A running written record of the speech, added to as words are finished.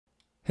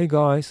Hey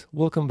guys,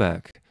 welcome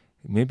back.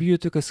 Maybe you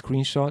took a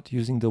screenshot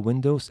using the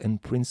Windows and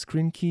print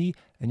screen key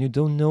and you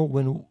don't know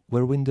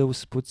where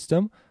Windows puts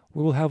them.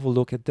 We will have a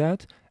look at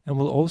that, and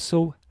we'll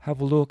also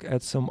have a look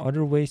at some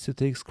other ways to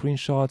take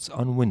screenshots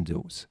on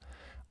Windows.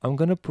 I'm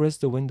gonna press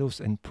the Windows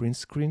and print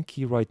screen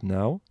key right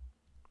now.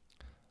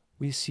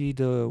 We see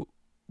the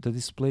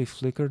display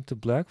flicker to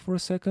black for a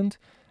second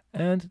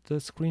and the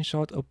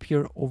screenshot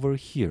appear over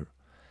here.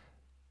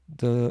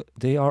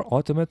 They are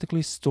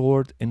automatically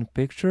stored in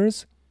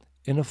pictures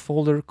in a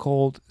folder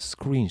called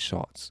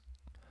screenshots.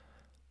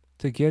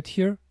 To get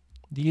here,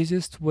 the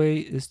easiest way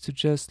is to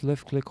just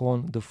left click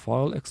on the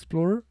File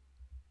Explorer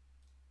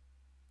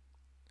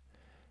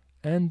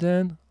and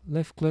then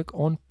left click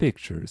on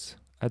Pictures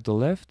at the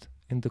left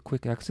in the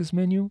Quick Access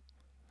menu,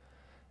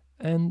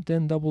 and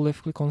then double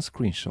left click on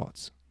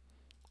Screenshots.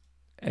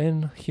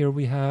 And here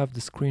we have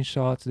the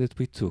screenshots that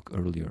we took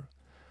earlier.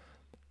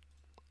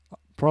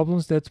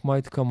 Problems that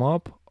might come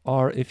up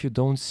are if you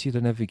don't see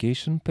the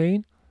navigation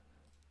pane.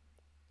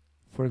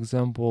 For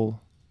example,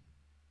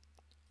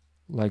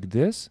 like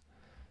this.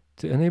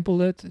 To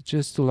enable it,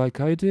 just do like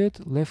I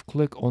did, left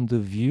click on the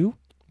View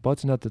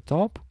button at the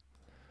top,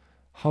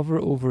 hover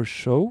over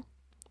Show,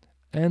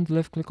 and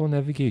left click on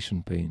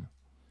Navigation pane.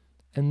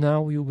 And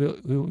now you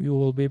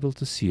will be able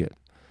to see it.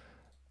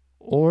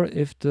 Or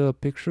if the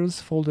Pictures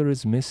folder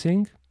is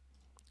missing,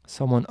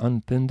 someone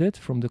unpinned it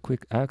from the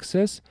Quick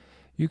Access,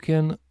 you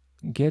can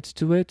get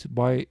to it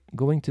by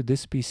going to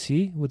this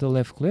PC with a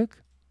left click,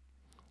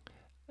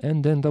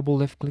 and then double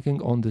left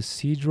clicking on the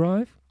C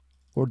drive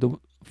or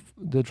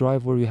the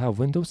drive where you have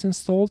Windows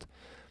installed.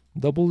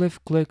 Double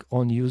left click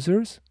on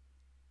Users.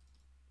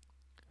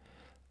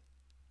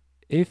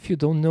 If you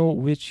don't know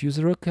which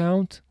user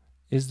account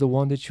is the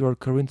one that you are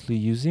currently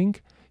using,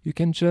 you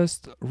can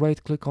just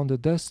right click on the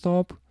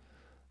desktop,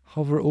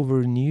 hover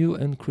over New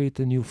and create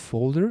a new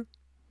folder,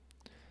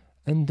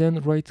 and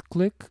then right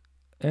click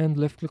and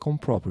left click on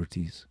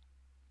Properties.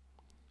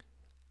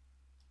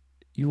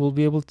 You will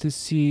be able to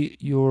see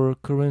your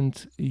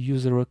current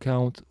user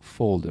account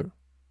folder.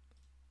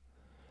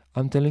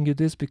 I'm telling you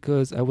this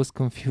because I was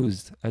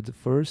confused at the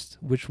first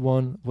which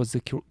one was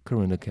the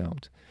current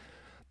account.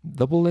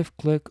 Double left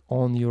click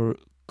on your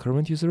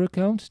current user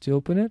account to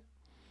open it,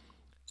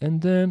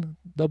 and then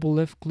double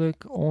left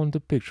click on the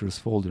Pictures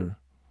folder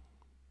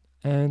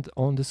and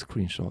on the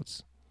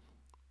Screenshots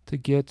to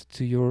get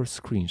to your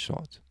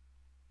screenshot.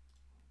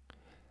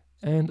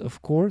 And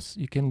of course,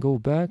 you can go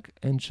back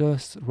and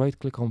just right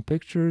click on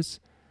Pictures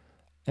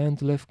and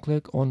left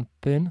click on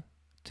Pin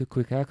to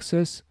Quick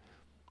Access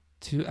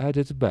to add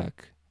it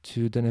back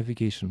to the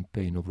navigation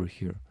pane over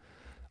here.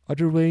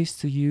 Other ways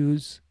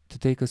to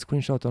take a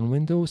screenshot on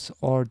Windows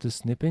are the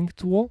snipping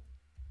tool.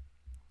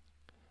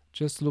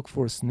 Just look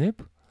for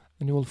snip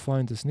and you will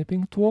find the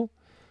snipping tool,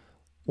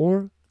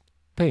 or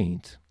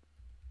paint.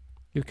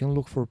 You can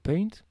look for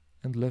paint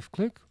and left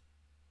click.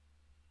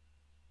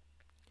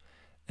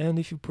 And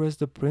if you press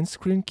the print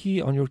screen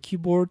key on your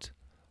keyboard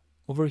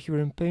over here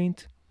in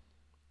Paint,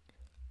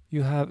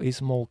 you have a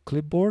small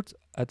clipboard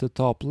at the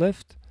top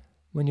left.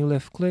 When you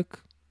left click,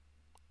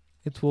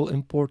 it will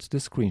import the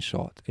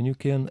screenshot and you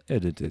can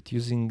edit it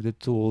using the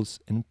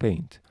tools in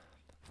Paint.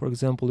 For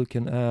example, you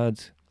can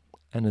add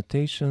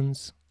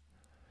annotations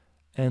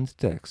and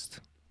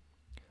text.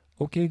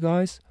 Okay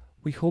guys,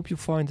 we hope you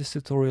find this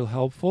tutorial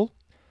helpful.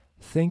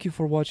 Thank you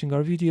for watching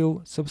our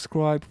video.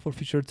 Subscribe for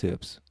future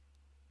tips.